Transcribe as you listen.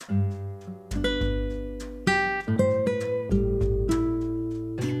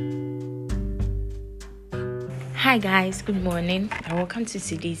Hi guys, good morning and welcome to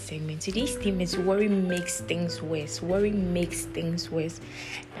today's segment. Today's theme is worry makes things worse. Worry makes things worse.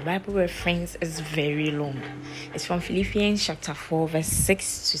 The Bible reference is very long. It's from Philippians chapter 4 verse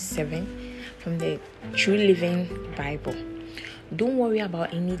 6 to 7 from the True Living Bible. Don't worry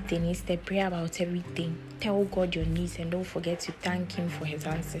about anything, instead pray about everything. Tell God your needs and don't forget to thank Him for His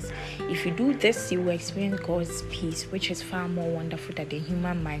answers. If you do this, you will experience God's peace, which is far more wonderful than the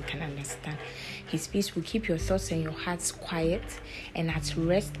human mind can understand. His peace will keep your thoughts and your hearts quiet and at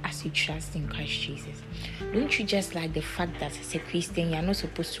rest as you trust in Christ Jesus. Don't you just like the fact that as a Christian, you're not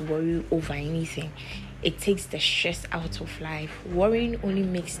supposed to worry over anything? It takes the stress out of life. Worrying only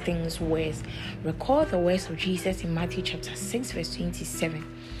makes things worse. Recall the words of Jesus in Matthew chapter 6 verse 27.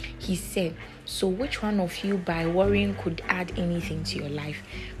 He said, "So which one of you by worrying could add anything to your life?"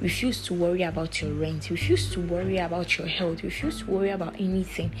 Refuse to worry about your rent. Refuse to worry about your health. Refuse to worry about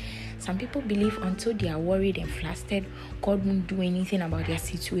anything. Some people believe until they are worried and flustered, God won't do anything about their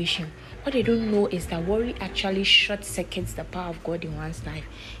situation. What they don't know is that worry actually short circuits the power of God in one's life.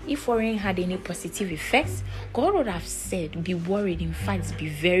 If worrying had any positive effects, God would have said, "Be worried. In fact, be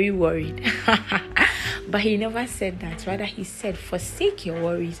very worried." But He never said that. Rather, He said, "Forsake your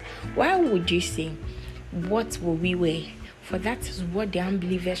worries." Why would you say, "What will we wear?" For that is what the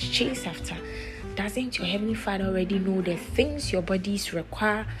unbelievers chase after. Doesn't your Heavenly Father already know the things your bodies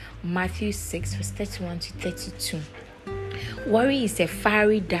require? Matthew 6 verse 31 to 32. Worry is a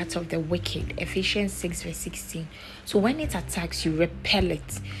fiery dart of the wicked. Ephesians 6 verse 16. So when it attacks you, repel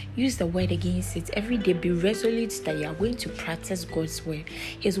it. Use the word against it. Every day be resolute that you are going to practice God's word.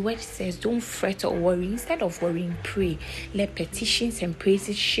 His word says, don't fret or worry. Instead of worrying, pray. Let petitions and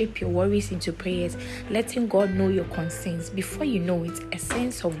praises shape your worries into prayers, letting God know your concerns. Before you know it, a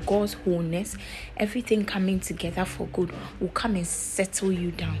sense of God's wholeness, everything coming together for good, will come and settle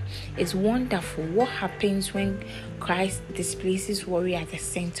you down. It's wonderful what happens when Christ displaces worry at the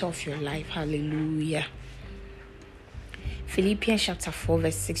center of your life. Hallelujah. Philippians chapter 4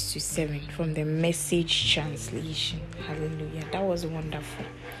 verse 6 to 7 from the Message translation. Hallelujah. That was wonderful.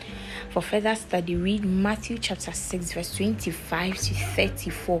 For further study, read Matthew chapter 6 verse 25 to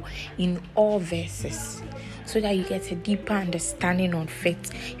 34 in all verses, so that you get a deeper understanding on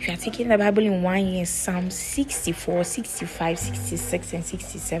faith. If you are taking the Bible in 1 year, Psalm 64, 65, 66, and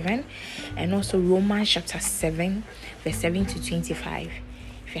 67, and also Romans chapter 7, verse 7 to 25.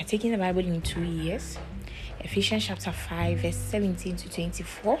 If you are taking the Bible in 2 years, Ephesians chapter 5, verse 17 to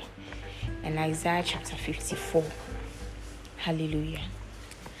 24, and Isaiah chapter 54. Hallelujah.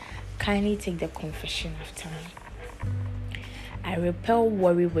 Kindly take the confession after me. I repel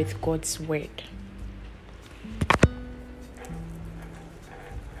worry with God's word.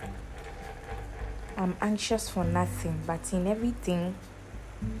 I'm anxious for nothing, but in everything,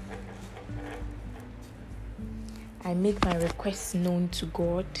 I make my requests known to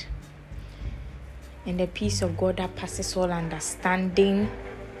God, and the peace of God that passes all understanding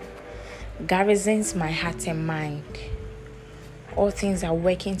garrisons my heart and mind. All things are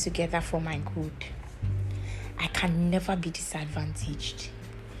working together for my good. I can never be disadvantaged.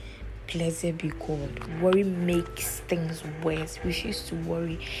 Blessed be God. Worry makes things worse. Refuse to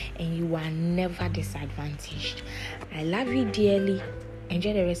worry and you are never disadvantaged. I love you dearly.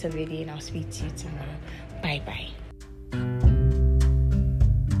 Enjoy the rest of your day and I'll speak to you tomorrow. Bye bye.